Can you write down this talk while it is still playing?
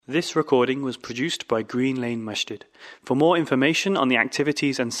This recording was produced by Green Lane Masjid. For more information on the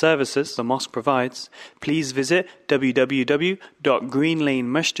activities and services the mosque provides, please visit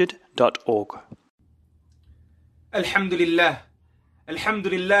www.greenlanemasjid.org. الحمد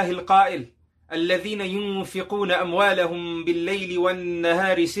لله القائل الذين ينفقون أموالهم بالليل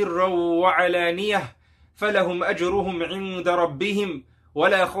والنهار سرا وعلانية فلهم أجرهم عند ربهم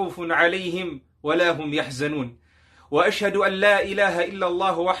ولا خوف عليهم ولا هم يحزنون وأشهد أن لا إله إلا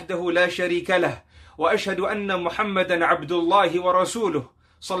الله وحده لا شريك له وأشهد أن محمدا عبد الله ورسوله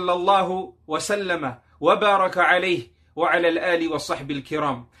صلى الله وسلم وبارك عليه وعلى الآل والصحب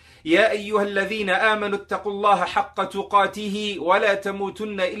الكرام. يا أيها الذين آمنوا اتقوا الله حق تقاته ولا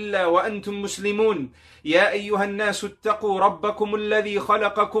تموتن إلا وأنتم مسلمون. يا أيها الناس اتقوا ربكم الذي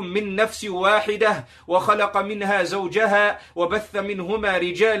خلقكم من نفس واحدة وخلق منها زوجها وبث منهما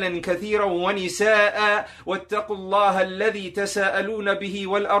رجالا كثيرا ونساء واتقوا الله الذي تساءلون به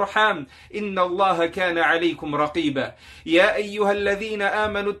والأرحام إن الله كان عليكم رقيبا. يا أيها الذين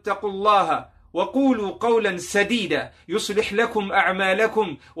آمنوا اتقوا الله وقولوا قولا سديدا يصلح لكم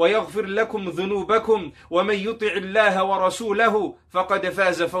أعمالكم ويغفر لكم ذنوبكم ومن يطع الله ورسوله فقد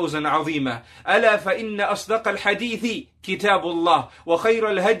فاز فوزا عظيما. ألا فإن أصدق الحديث كتاب الله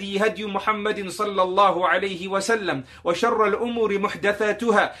وخير الهدي هدي محمد صلى الله عليه وسلم وشر الأمور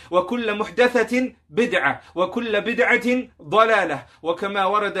محدثاتها وكل محدثة بدعة وكل بدعة ضلالة وكما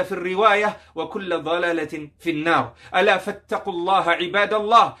ورد في الرواية وكل ضلالة في النار. ألا فاتقوا الله عباد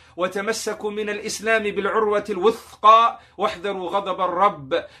الله وتمسكوا من الإسلام بالعروة الوثقى واحذروا غضب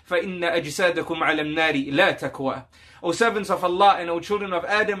الرب فإن أجسادكم على النار لا تكوى. O servants of Allah and O children of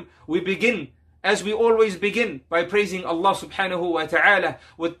Adam, we begin as we always begin by praising Allah subhanahu wa ta'ala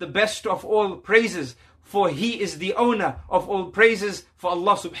with the best of all praises, for He is the owner of all praises. For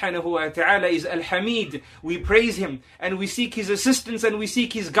Allah subhanahu wa ta'ala is Al-Hamid. We praise Him and we seek His assistance and we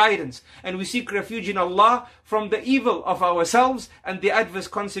seek His guidance and we seek refuge in Allah from the evil of ourselves and the adverse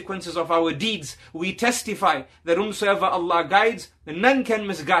consequences of our deeds. We testify that whomsoever Allah guides, none can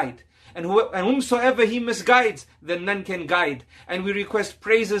misguide. And whomsoever He misguides, then none can guide. And we request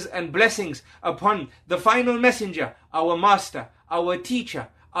praises and blessings upon the final messenger, our master, our teacher,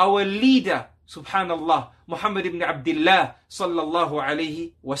 our leader, subhanallah, Muhammad ibn Abdullah sallallahu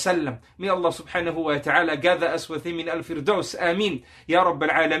alayhi wa sallam. May Allah subhanahu wa ta'ala gather us with Him in Al-Firdaus. Ameen. Ya Rabbal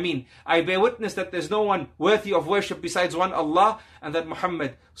Alameen. I bear witness that there's no one worthy of worship besides one Allah, and that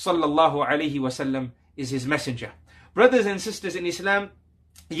Muhammad sallallahu alayhi wa sallam is His messenger. Brothers and sisters in Islam,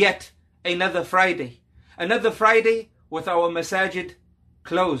 yet another Friday with our masajid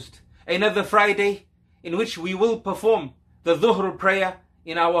closed. Another Friday in which we will perform the Dhuhr prayer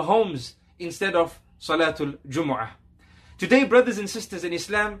in our homes instead of Salatul Jumu'ah. Today, brothers and sisters in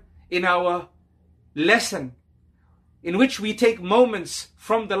Islam, in our lesson in which we take moments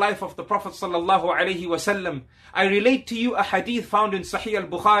from the life of the Prophet sallallahu alaihi wasallam, I relate to you a hadith found in Sahih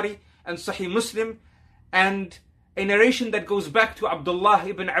al-Bukhari and Sahih Muslim, and a narration that goes back to Abdullah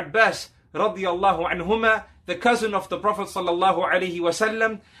ibn Abbas radiyallahu anhuma, the cousin of the Prophet sallallahu alaihi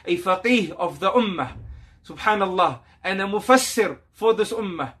wasallam, a faqih of the ummah, subhanallah, and a mufassir for this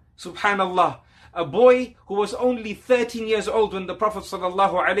ummah, subhanallah. A boy who was only 13 years old when the Prophet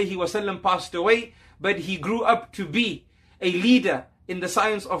sallallahu alaihi wasallam passed away, but he grew up to be a leader in the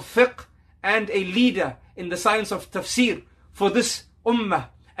science of fiqh and a leader in the science of tafsir for this ummah,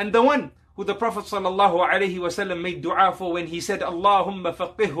 and the one who the Prophet sallallahu alaihi wasallam made dua for when he said, Allahumma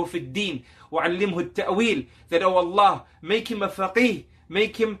faqihhu fid din wa allimhu at-ta'wil, that, oh Allah, make him a faqih,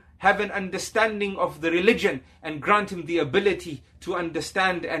 make him have an understanding of the religion and grant him the ability to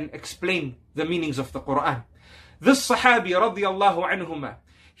understand and explain the meanings of the Quran. This Sahabi radiyallahu anhuma,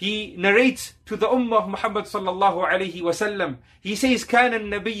 he narrates to the Ummah of Muhammad sallallahu alayhi wa sallam. He says, كان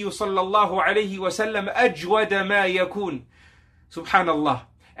النبي صلى الله عليه وسلم أجود ما يكون. Subhanallah.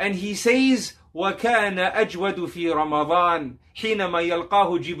 And he says, وَكَانَ أَجْوَدُ فِي رَمَضَانِ حِينَمَا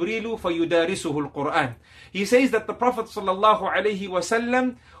يَلْقَاهُ جِبْرِيلُ فَيُدَارِسُهُ الْقُرْآنِ. He says that the Prophet sallallahu alaihi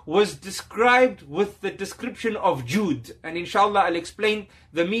wasallam was described with the description of Jude. And inshallah I'll explain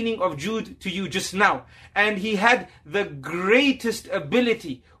the meaning of Jude to you just now. And he had the greatest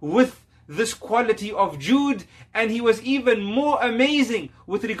ability with this quality of Jude, and he was even more amazing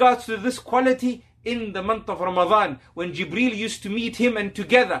with regards to this quality in the month of Ramadan, when Jibreel used to meet him and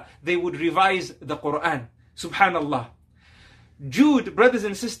together they would revise the Quran. Subhanallah. Jude, brothers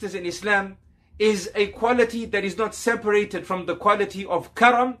and sisters in Islam, is a quality that is not separated from the quality of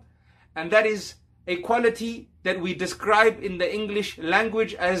karam, and that is a quality that we describe in the English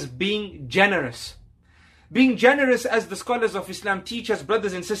language as being generous. Being generous, as the scholars of Islam teach us,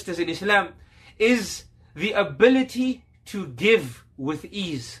 brothers and sisters in Islam, is the ability to give with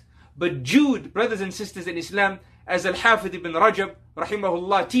ease. But Jude, brothers and sisters in Islam, as Al-Hafidh ibn Rajab,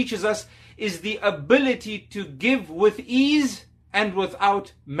 rahimahullah, teaches us, is the ability to give with ease and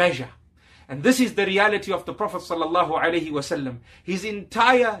without measure. And this is the reality of the Prophet sallallahu alaihi wasallam. His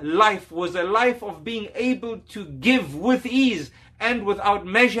entire life was a life of being able to give with ease and without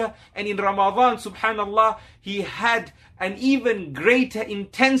measure. And in Ramadan, subhanallah, he had an even greater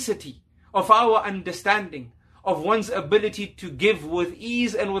intensity of our understanding of one's ability to give with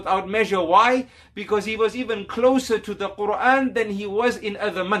ease and without measure. Why? Because he was even closer to the Quran than he was in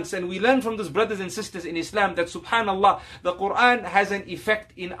other months. And we learn from this, brothers and sisters in Islam, that subhanallah, the Quran has an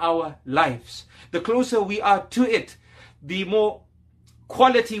effect in our lives. The closer we are to it, the more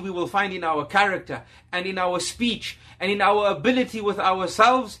quality we will find in our character and in our speech and in our ability with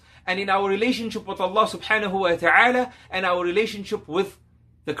ourselves and in our relationship with Allah subhanahu wa ta'ala and our relationship with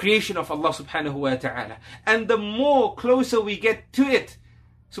the creation of Allah subhanahu wa ta'ala. And the more closer we get to it,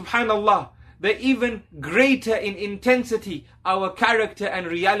 subhanallah, the even greater in intensity our character and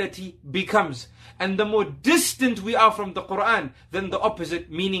reality becomes. And the more distant we are from the Quran, then the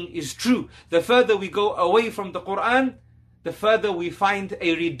opposite meaning is true. The further we go away from the Quran, the further we find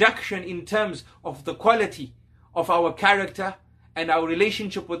a reduction in terms of the quality of our character and our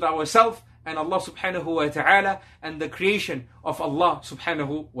relationship with ourselves and Allah subhanahu wa ta'ala and the creation of Allah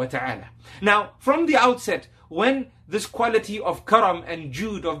subhanahu wa ta'ala. Now, from the outset, when this quality of karam and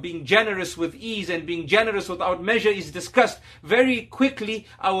jude, of being generous with ease and being generous without measure is discussed, very quickly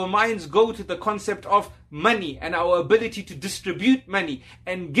our minds go to the concept of money and our ability to distribute money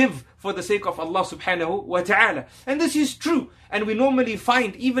and give for the sake of Allah subhanahu wa ta'ala. And this is true. And we normally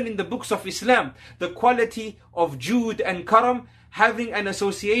find, even in the books of Islam, the quality of jude and karam having an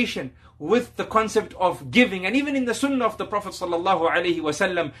association with the concept of giving. And even in the sunnah of the Prophet sallallahu alaihi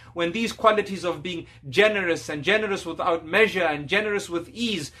wasallam, when these qualities of being generous and generous without measure and generous with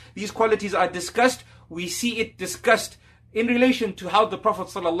ease, these qualities are discussed, we see it discussed in relation to how the Prophet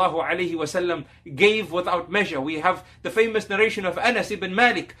sallallahu alaihi wasallam gave without measure. We have the famous narration of Anas ibn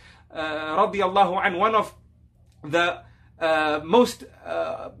Malik radiyallahu anhu, one of the most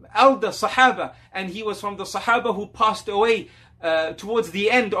elder Sahaba, and he was from the Sahaba who passed away towards the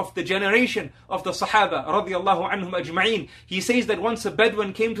end of the generation of the Sahaba radiyallahu anhum ajma'in. He says that once a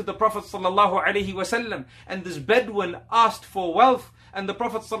Bedouin came to the Prophet sallallahu alaihi wasallam, and this Bedouin asked for wealth, and the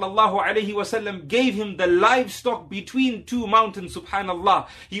Prophet sallallahu alaihi wasallam gave him the livestock between two mountains, subhanallah.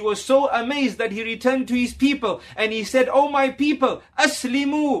 He was so amazed that he returned to his people and he said, "O my people,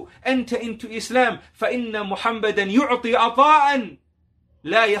 aslimu, enter into Islam, فَإِنَّ مُحَمَّدًا يُعْطِي عَطَاءً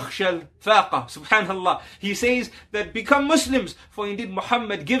لا يخشى الفاقة." Subhanallah. He says that become Muslims, for indeed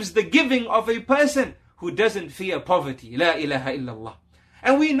Muhammad gives the giving of a person who doesn't fear poverty. La ilaha illallah.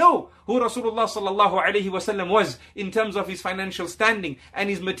 And we know who Rasulullah sallallahu alaihi wasallam was in terms of his financial standing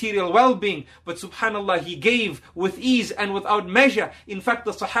and his material well-being. But subhanallah, he gave with ease and without measure. In fact,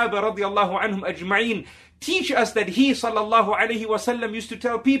 the Sahaba radiallahu anhum ajma'in teach us that he sallallahu alaihi wasallam used to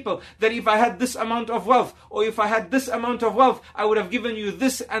tell people that if I had this amount of wealth, or if I had this amount of wealth, I would have given you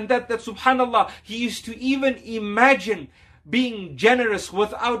this and that. That subhanallah, he used to even imagine being generous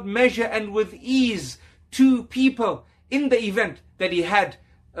without measure and with ease to people in the event that he had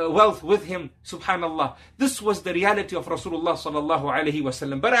wealth with him, subhanallah. This was the reality of Rasulullah sallallahu alaihi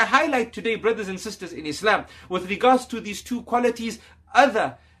wasallam. But I highlight today, brothers and sisters in Islam, with regards to these two qualities,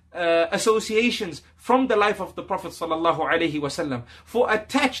 other associations from the life of the Prophet sallallahu alaihi wasallam. For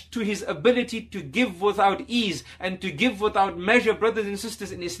attached to his ability to give without ease and to give without measure, brothers and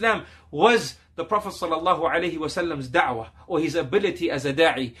sisters in Islam, was the Prophet sallallahu alaihi wasallam's da'wah, or his ability as a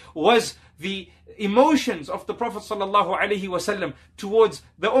da'i, was the emotions of the Prophet sallallahu alaihi wasallam towards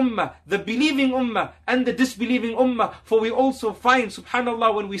the ummah, the believing ummah and the disbelieving ummah. For we also find,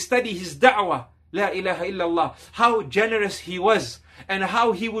 subhanallah, when we study his da'wah, la ilaha illallah, how generous he was and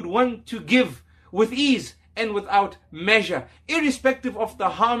how he would want to give with ease and without measure, irrespective of the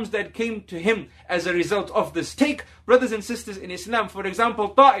harms that came to him as a result of this. Take, brothers and sisters in Islam, for example,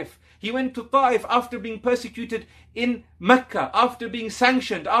 Ta'if. He went to Ta'if after being persecuted in Mecca, after being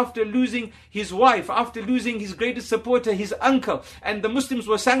sanctioned, after losing his wife, after losing his greatest supporter, his uncle. And the Muslims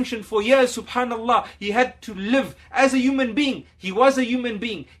were sanctioned for years, subhanallah. He had to live as a human being. He was a human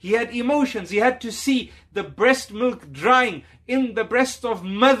being. He had emotions. He had to see the breast milk drying in the breasts of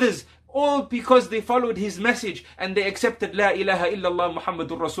mothers, all because they followed his message and they accepted La ilaha illallah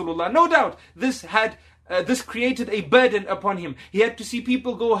Muhammadur Rasulullah. No doubt this had this created a burden upon him. He had to see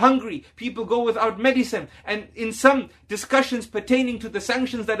people go hungry, people go without medicine, and in some discussions pertaining to the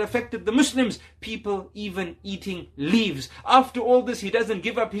sanctions that affected the Muslims, people even eating leaves. After all this, he doesn't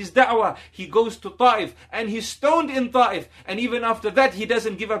give up his da'wah. He goes to Ta'if and he's stoned in Ta'if, and even after that he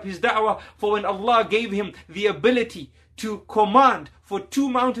doesn't give up his da'wah. For when Allah gave him the ability to command for two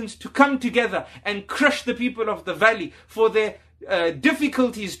mountains to come together and crush the people of the valley for their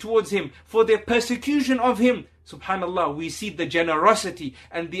difficulties towards him, for their persecution of him, subhanallah, we see the generosity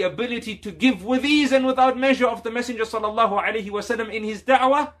and the ability to give with ease and without measure of the Messenger sallallahu alaihi wasallam in his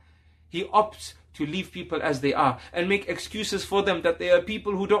da'wah. He opts to leave people as they are and make excuses for them that they are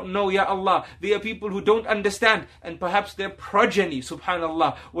people who don't know Ya Allah, they are people who don't understand, and perhaps their progeny,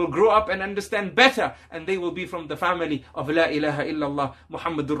 subhanallah, will grow up and understand better, and they will be from the family of La ilaha illallah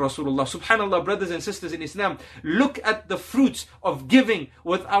Muhammadur Rasulullah. Subhanallah, brothers and sisters in Islam, look at the fruits of giving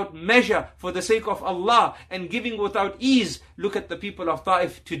without measure for the sake of Allah and giving without ease. Look at the people of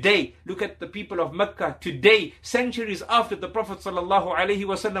Ta'if today. Look at the people of Mecca today, centuries after the Prophet sallallahu alaihi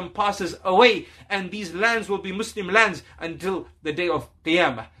wasallam passes away, and these lands will be Muslim lands until the day of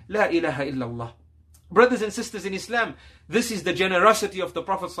Qiyamah. La ilaha illallah. Brothers and sisters in Islam, this is the generosity of the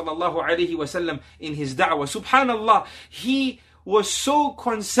Prophet sallallahu alaihi wasallam in his da'wah. Subhanallah, he was so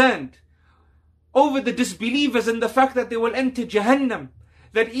concerned over the disbelievers and the fact that they will enter Jahannam,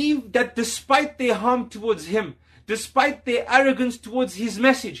 that despite their harm towards him, despite their arrogance towards his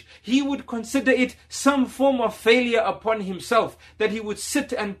message, he would consider it some form of failure upon himself, that he would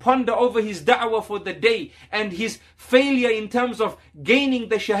sit and ponder over his da'wah for the day and his failure in terms of gaining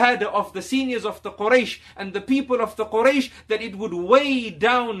the shahada of the seniors of the Quraysh and the people of the Quraysh, that it would weigh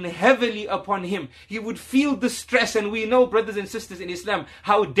down heavily upon him. He would feel the stress, and we know, brothers and sisters in Islam,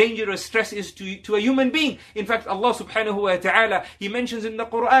 how dangerous stress is to a human being. In fact, Allah subhanahu wa ta'ala, He mentions in the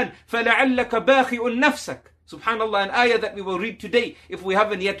Quran, فَلَعَلَّكَ بَاخِئٌ نَفْسَكَ. Subhanallah, an ayah that we will read today if we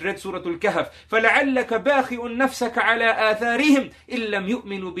haven't yet read Surah Al-Kahf. فَلَعَلَّكَ بَاخِئٌ نَفْسَكَ عَلَىٰ آثَارِهِمْ إِن لَمْ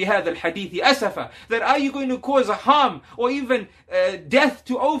يُؤْمِنُوا بِهَذَا الْحَدِيثِ أَسَفًا. That are you going to cause harm or even death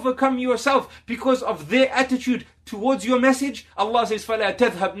to overcome yourself because of their attitude towards your message? Allah says, فَلَا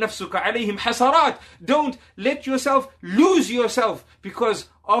تَذْهَبْ نَفْسُكَ عَلَيْهِمْ حَسَرَاتٍ. Don't let yourself lose yourself because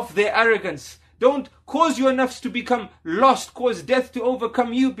of their arrogance. Don't cause your nafs to become lost, cause death to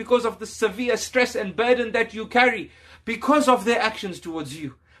overcome you because of the severe stress and burden that you carry because of their actions towards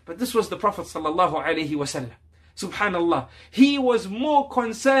you. But this was the Prophet sallallahu alaihi wasallam. Subhanallah, he was more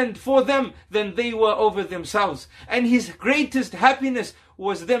concerned for them than they were over themselves. And his greatest happiness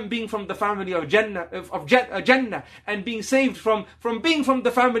was them being from the family of Jannah, and being saved from being from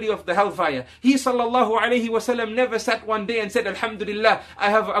the family of the hellfire. He sallallahu alaihi wasallam never sat one day and said, Alhamdulillah, I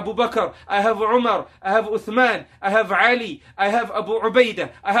have Abu Bakr, I have Umar, I have Uthman, I have Ali, I have Abu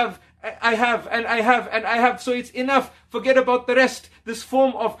Ubaidah, I have, so it's enough. Forget about the rest. This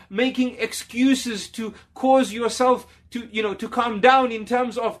form of making excuses to cause yourself to calm down in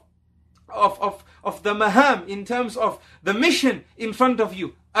terms of the maham, in terms of the mission in front of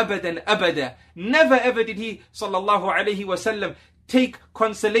you. Abadan abada. Never ever did he sallallahu alaihi wasallam take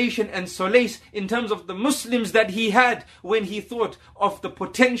consolation and solace in terms of the Muslims that he had when he thought of the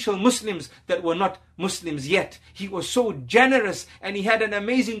potential Muslims that were not Muslims yet. He was so generous, and he had an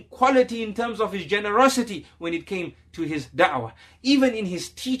amazing quality in terms of his generosity when it came to his da'wah. Even in his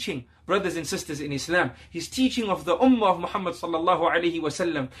teaching, brothers and sisters in Islam, his teaching of the ummah of Muhammad sallallahu alaihi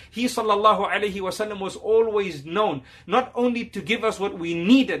wasallam, he sallallahu alaihi wasallam was always known not only to give us what we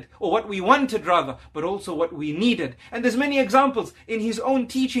needed, or what we wanted rather, but also what we needed. And there's many examples in his own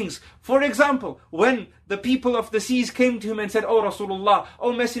teachings. For example, when the people of the seas came to him and said, "Oh Rasulullah,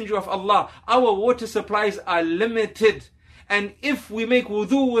 oh Messenger of Allah, our water supplies are limited, and if we make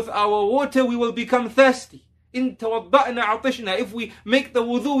wudu with our water, we will become thirsty. إن توضأنا عطشنا. If we make the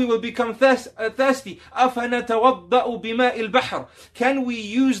wudu, we will become thirsty. أفنتوضأ بماء البحر. Can we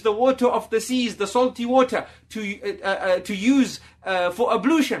use the water of the seas, the salty water, to use for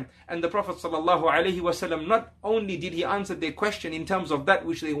ablution?" And the Prophet ﷺ, not only did he answer their question in terms of that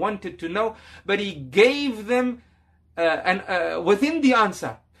which they wanted to know, but he gave them within the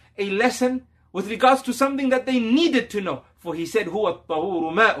answer a lesson with regards to something that they needed to know. For he said, هو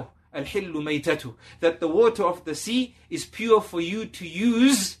الطهور ماؤه الحل ميتته. That the water of the sea is pure for you to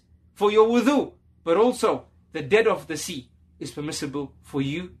use for your wudu, but also the dead of the sea is permissible for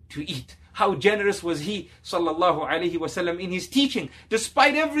you to eat. How generous was he sallallahu alaihi wasallam in his teaching,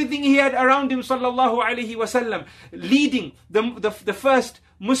 despite everything he had around him sallallahu alaihi wasallam, leading the first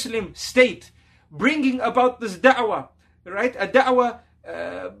Muslim state, bringing about this da'wah, right? A da'wah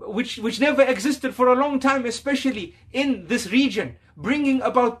which never existed for a long time, especially in this region, bringing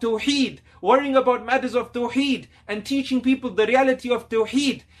about tawheed worrying about matters of Tawheed and teaching people the reality of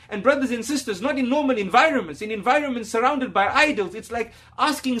Tawheed. And brothers and sisters, not in normal environments, in environments surrounded by idols, it's like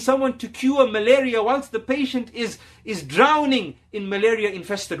asking someone to cure malaria whilst the patient is drowning in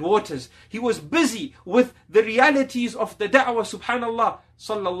malaria-infested waters. He was busy with the realities of the da'wah, subhanallah,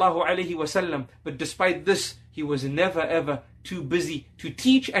 sallallahu alayhi wasallam. But despite this, he was never ever too busy to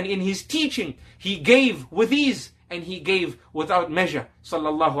teach, and in his teaching, he gave with ease and he gave without measure,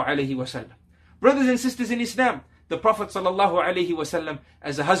 sallallahu alayhi wasallam. Brothers and sisters in Islam, the Prophet sallallahu alaihi wasallam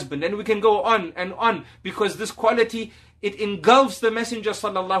as a husband, and we can go on and on, because this quality, it engulfs the Messenger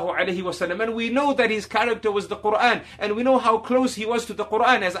sallallahu alaihi wasallam, and we know that his character was the Quran, and we know how close he was to the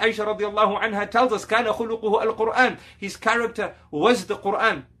Quran, as Aisha radiallahu anha tells us, kana khuluquhu al-Quran, his character was the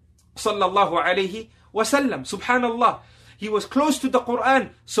Quran sallallahu alaihi wasallam. Subhanallah, he was close to the Quran,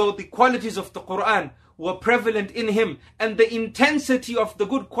 so the qualities of the Quran were prevalent in him, and the intensity of the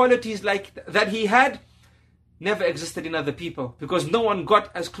good qualities like that he had never existed in other people, because no one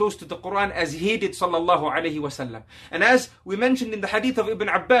got as close to the Quran as he did sallallahu alaihi wasallam. And as we mentioned in the hadith of Ibn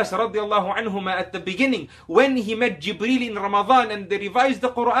Abbas radiallahu anhuma at the beginning, when he met Jibreel in Ramadan and they revised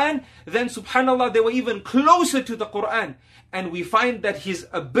the Quran, then subhanallah, they were even closer to the Quran. And we find that his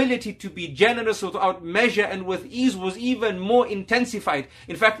ability to be generous without measure and with ease was even more intensified.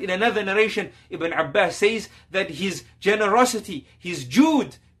 In fact, in another narration, Ibn Abbas says that his generosity, his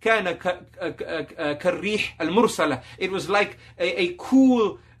jude, كان كالريح المرسلة. It was like a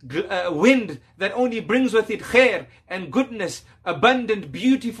cool wind that only brings with it khair and goodness, abundant,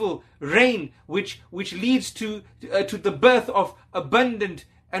 beautiful rain, which leads to the birth of abundant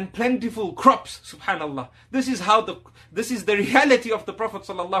and plentiful crops. Subhanallah. This is the reality of the Prophet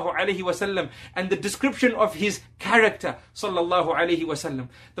sallallahu alaihi wasallam and the description of his character sallallahu alaihi wasallam.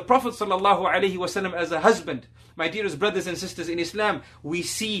 The Prophet sallallahu alaihi wasallam as a husband, my dearest brothers and sisters in Islam, we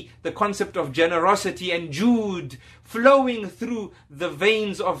see the concept of generosity and jude flowing through the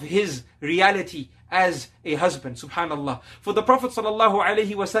veins of his reality as a husband, subhanallah. For the Prophet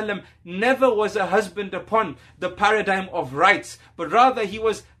ﷺ never was a husband upon the paradigm of rights, but rather he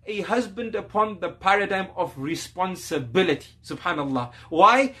was a husband upon the paradigm of responsibility, subhanallah.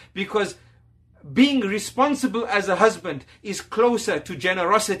 Why? Because being responsible as a husband is closer to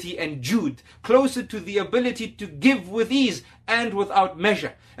generosity and jude, closer to the ability to give with ease and without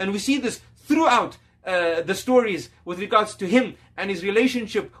measure. And we see this throughout the stories with regards to him and his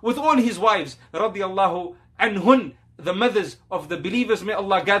relationship with all his wives, radiyallahu anhun, the mothers of the believers. May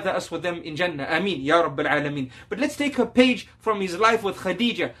Allah gather us with them in Jannah. Ameen, Ya Rabbil Alameen. But let's take a page from his life with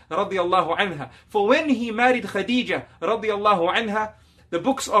Khadija, radiyallahu anha. For when he married Khadija, radiyallahu anha, the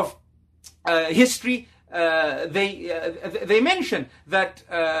books of history, they mention that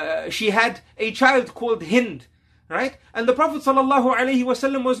she had a child called Hind. Right? And the Prophet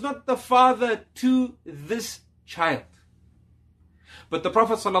ﷺ was not the father to this child. But the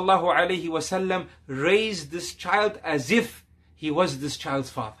Prophet ﷺ raised this child as if he was this child's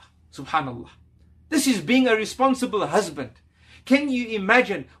father. Subhanallah. This is being a responsible husband. Can you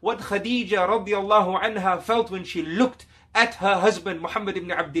imagine what Khadija radiallahu anha felt when she looked at her husband Muhammad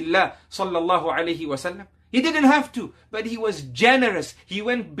ibn Abdullah sallallahu alayhi wasallam? He didn't have to, but he was generous. He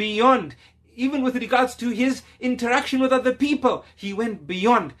went beyond. Even with regards to his interaction with other people, he went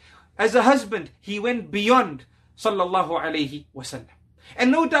beyond. As a husband, he went beyond, sallallahu alayhi wasallam.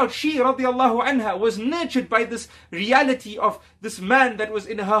 And no doubt she, radiallahu anha, was nurtured by this reality of this man that was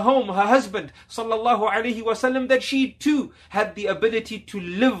in her home, her husband, sallallahu alayhi wasallam, that she too had the ability to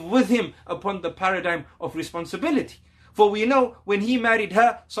live with him upon the paradigm of responsibility. For we know when he married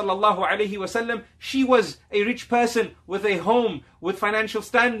her, sallallahu alayhi wasallam, she was a rich person with a home, with financial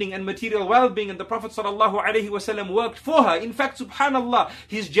standing and material well-being, and the Prophet sallallahu alayhi wasallam worked for her. In fact, subhanallah,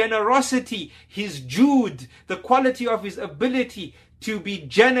 his generosity, his jude, the quality of his ability to be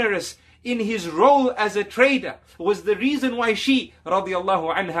generous in his role as a trader was the reason why she,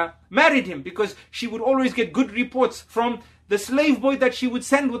 radiallahu anha, married him, because she would always get good reports from the slave boy that she would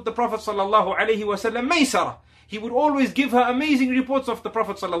send with the Prophet sallallahu alayhi wasallam, Maysara. He would always give her amazing reports of the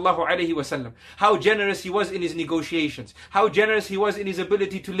Prophet ﷺ. How generous he was in his negotiations. How generous he was in his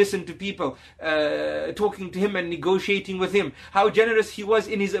ability to listen to people talking to him and negotiating with him. How generous he was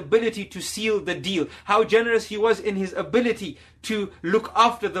in his ability to seal the deal. How generous he was in his ability to look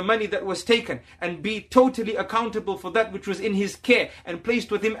after the money that was taken and be totally accountable for that which was in his care and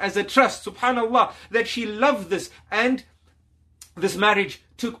placed with him as a trust. Subhanallah, that she loved this, and this marriage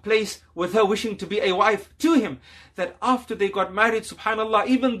took place with her wishing to be a wife to him. That after they got married, subhanallah,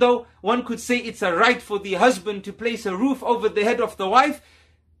 even though one could say it's a right for the husband to place a roof over the head of the wife,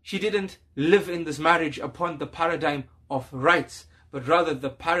 she didn't live in this marriage upon the paradigm of rights, but rather the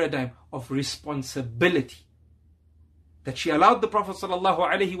paradigm of responsibility. That she allowed the Prophet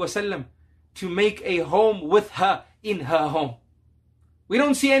ﷺ to make a home with her in her home. We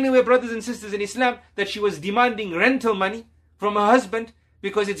don't see anywhere, brothers and sisters, in Islam that she was demanding rental money from her husband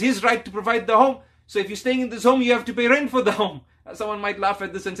because it's his right to provide the home. So if you're staying in this home, you have to pay rent for the home. Someone might laugh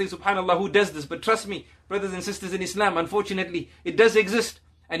at this and say, subhanallah, who does this? But trust me, brothers and sisters in Islam, unfortunately, it does exist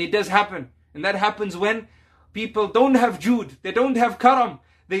and it does happen. And that happens when people don't have Jude, they don't have Karam.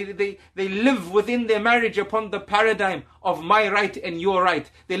 They live within their marriage upon the paradigm of my right and your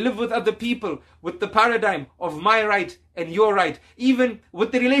right. They live with other people with the paradigm of my right and your right. Even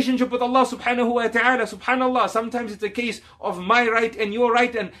with the relationship with Allah subhanahu wa ta'ala, subhanallah, sometimes it's a case of my right and your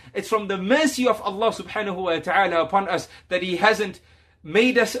right, and it's from the mercy of Allah subhanahu wa ta'ala upon us that He hasn't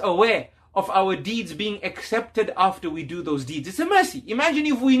made us aware of our deeds being accepted after we do those deeds. It's a mercy. Imagine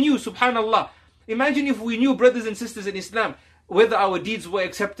if we knew, subhanallah, imagine if we knew, brothers and sisters in Islam, whether our deeds were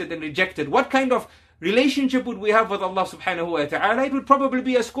accepted and rejected. What kind of relationship would we have with Allah subhanahu wa ta'ala? It would probably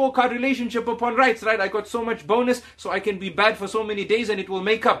be a scorecard relationship upon rights, right? I got so much bonus, so I can be bad for so many days and it will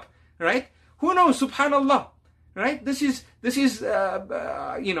make up, right? Who knows, subhanallah, right? This is in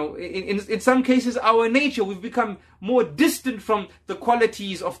some cases our nature. We've become more distant from the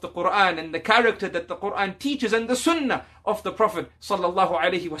qualities of the Quran and the character that the Quran teaches and the Sunnah of the Prophet sallallahu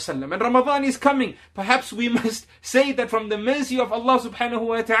alaihi wasallam. And Ramadan is coming. Perhaps we must say that from the mercy of Allah subhanahu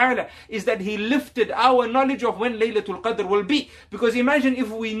wa ta'ala is that He lifted our knowledge of when Laylatul Qadr will be. Because imagine if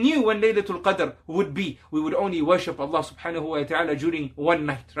we knew when Laylatul Qadr would be, we would only worship Allah subhanahu wa ta'ala during one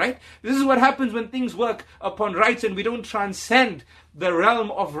night, right? This is what happens when things work upon rights and we don't transcend the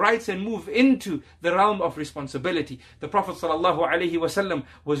realm of rights and move into the realm of responsibility. The Prophet ﷺ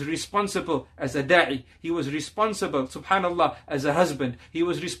was responsible as a da'i. He was responsible, subhanallah, as a husband. He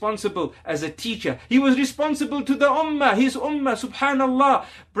was responsible as a teacher. He was responsible to the ummah, his ummah, subhanallah.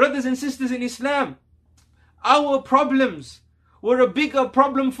 Brothers and sisters in Islam, our problems were a bigger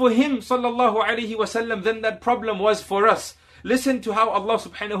problem for him, sallallahu alaihi wasallam, than that problem was for us. Listen to how Allah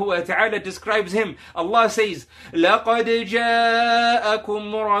subhanahu wa ta'ala describes him. Allah says, لَقَدْ جَاءَكُمْ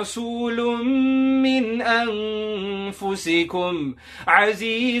رَسُولٌ مِّنْ أَنفُسِكُمْ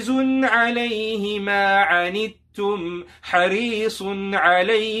عَزِيزٌ عَلَيْهِ مَا عَنِتُّمْ حريص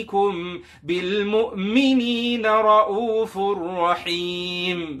عليكم بالمؤمنين رؤوف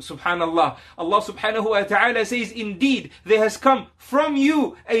رحيم. Subhanallah. Allah subhanahu wa ta'ala says, indeed, there has come from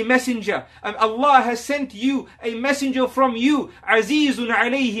you a messenger. And Allah has sent you a messenger from you. عزيز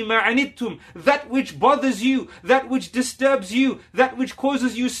عليه ما عنتم. That which bothers you, that which disturbs you, that which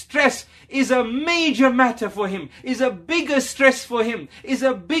causes you stress is a major matter for him, is a bigger stress for him, is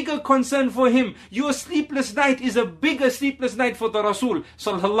a bigger concern for him. Your sleepless night is a bigger sleepless night for the Rasul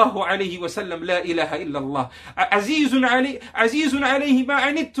sallallahu alayhi wa sallam. La ilaha illallah. Azizun alayhi ma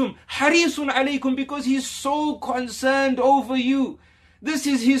anittum, harisun alaykum, because he's so concerned over you. This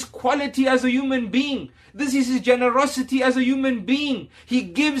is his quality as a human being. This is his generosity as a human being. He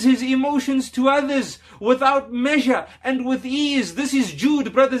gives his emotions to others without measure and with ease. This is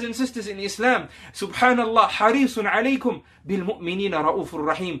Jude, brothers and sisters in Islam. Subhanallah, harisun alaykum bil mu'minina ra'ufur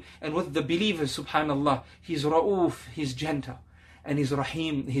rahim. And with the believers, subhanallah, he's ra'uf, he's gentle, and he's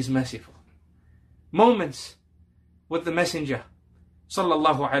rahim, he's merciful. Moments with the messenger,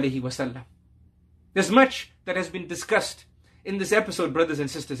 sallallahu alayhi wasallam. There's much that has been discussed in this episode, brothers and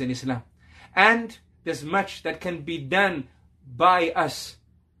sisters in Islam. And there's much that can be done by us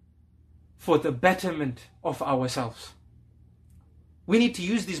for the betterment of ourselves. We need to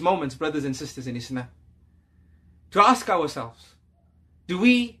use these moments, brothers and sisters in Islam, to ask ourselves, do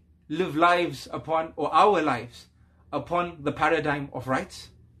we live lives upon, or our lives, upon the paradigm of rights?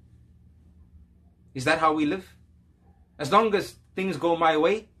 Is that how we live? As long as things go my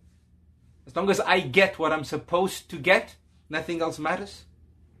way, as long as I get what I'm supposed to get, nothing else matters?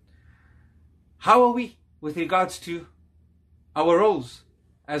 How are we with regards to our roles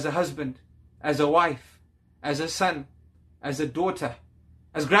as a husband, as a wife, as a son, as a daughter,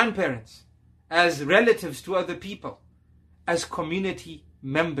 as grandparents, as relatives to other people, as community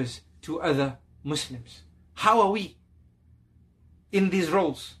members to other Muslims? How are we in these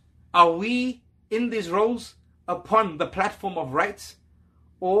roles? Are we in these roles upon the platform of rights,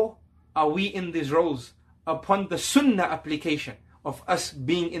 or are we in these roles upon the Sunnah application of us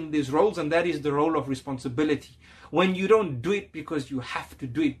being in these roles? And that is the role of responsibility. When you don't do it because you have to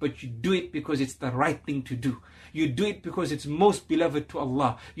do it, but you do it because it's the right thing to do. You do it because it's most beloved to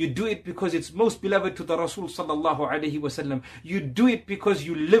Allah. You do it because it's most beloved to the Rasul sallallahu alaihi wasallam. You do it because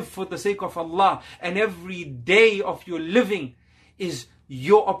you live for the sake of Allah, and every day of your living is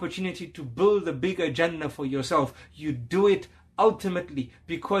your opportunity to build a bigger Jannah for yourself. You do it ultimately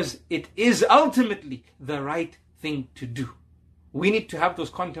because it is ultimately the right thing to do. We need to have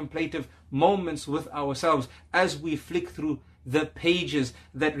those contemplative moments with ourselves as we flick through the pages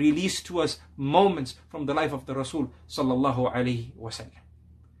that release to us moments from the life of the Rasul sallallahu alaihi wasallam.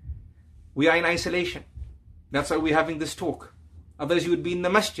 We are in isolation. That's why we're having this talk. Others, you would be in the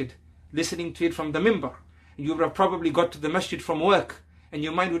masjid listening to it from the minbar. You would have probably got to the masjid from work and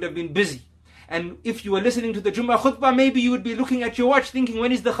your mind would have been busy. And if you were listening to the Jummah khutbah, maybe you would be looking at your watch thinking,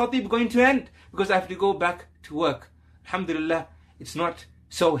 when is the khatib going to end? Because I have to go back to work. Alhamdulillah, it's not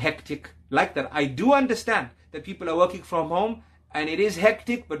so hectic like that. I do understand that people are working from home and it is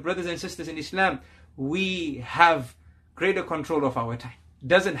hectic, but brothers and sisters in Islam, we have greater control of our time. It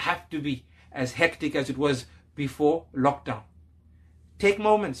doesn't have to be as hectic as it was before lockdown. Take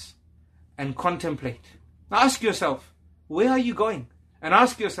moments and contemplate. Now ask yourself, where are you going? And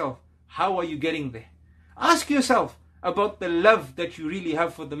ask yourself, how are you getting there? Ask yourself about the love that you really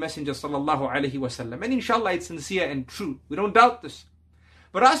have for the Messenger sallallahu alaihi wasallam. And inshallah it's sincere and true. We don't doubt this.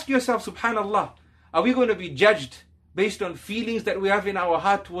 But ask yourself, subhanallah, are we going to be judged based on feelings that we have in our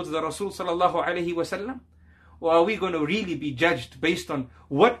heart towards the Rasul sallallahu alaihi wasallam? Or are we going to really be judged based on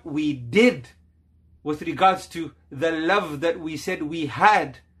what we did with regards to the love that we said we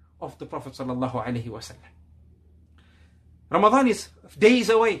had of the Prophet sallallahu alaihi wasallam? Ramadan is days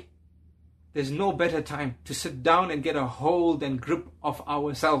away. There's no better time to sit down and get a hold and grip of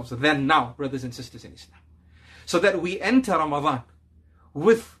ourselves than now, brothers and sisters in Islam. So that we enter Ramadan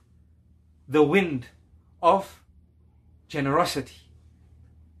with the wind of generosity,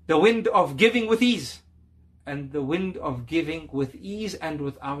 the wind of giving with ease, and the wind of giving with ease and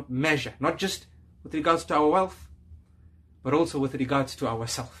without measure, not just with regards to our wealth, but also with regards to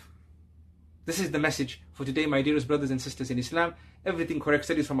ourselves. This is the message for today, my dearest brothers and sisters in Islam. Everything correct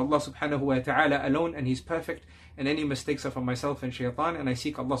studies from Allah subhanahu wa ta'ala alone, and He's perfect, and any mistakes are from myself and shaitan, and I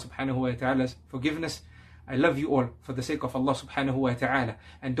seek Allah subhanahu wa ta'ala's forgiveness. I love you all for the sake of Allah subhanahu wa ta'ala,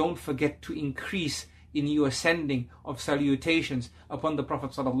 and don't forget to increase in your sending of salutations upon the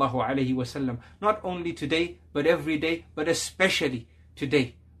Prophet sallallahu alaihi wasallam, not only today, but every day, but especially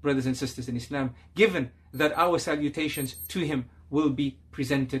today, brothers and sisters in Islam, given that our salutations to him will be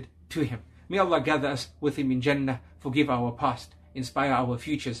presented to him. May Allah gather us with him in Jannah, forgive our past, inspire our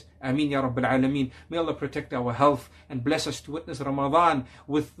futures. Ameen ya Rabbil Alameen. May Allah protect our health and bless us to witness Ramadan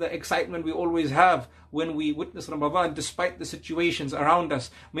with the excitement we always have when we witness Ramadan despite the situations around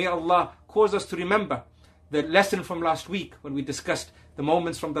us. May Allah cause us to remember the lesson from last week when we discussed the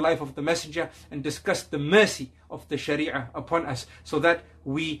moments from the life of the Messenger and discussed the mercy of the Sharia upon us, so that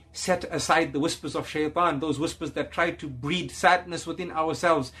we set aside the whispers of shaitan, those whispers that try to breed sadness within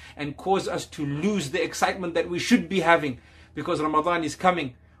ourselves and cause us to lose the excitement that we should be having because Ramadan is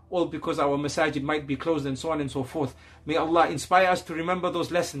coming, all because our masajid might be closed and so on and so forth. May Allah inspire us to remember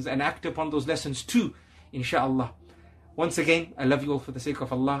those lessons and act upon those lessons too, inshaAllah. Once again, I love you all for the sake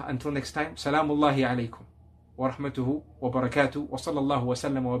of Allah. Until next time, Salamullahi alaykum wa rahmatuhu wa barakatuh wa sallallahu wa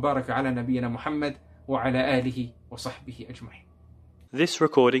sallam wa baraka ala nabiyyina Muhammad wa ala alihi wa sahbihi ajma'in. This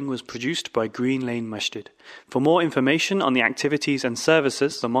recording was produced by Green Lane Masjid. For more information on the activities and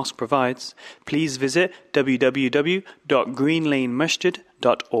services the mosque provides, please visit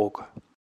www.greenlanemasjid.org.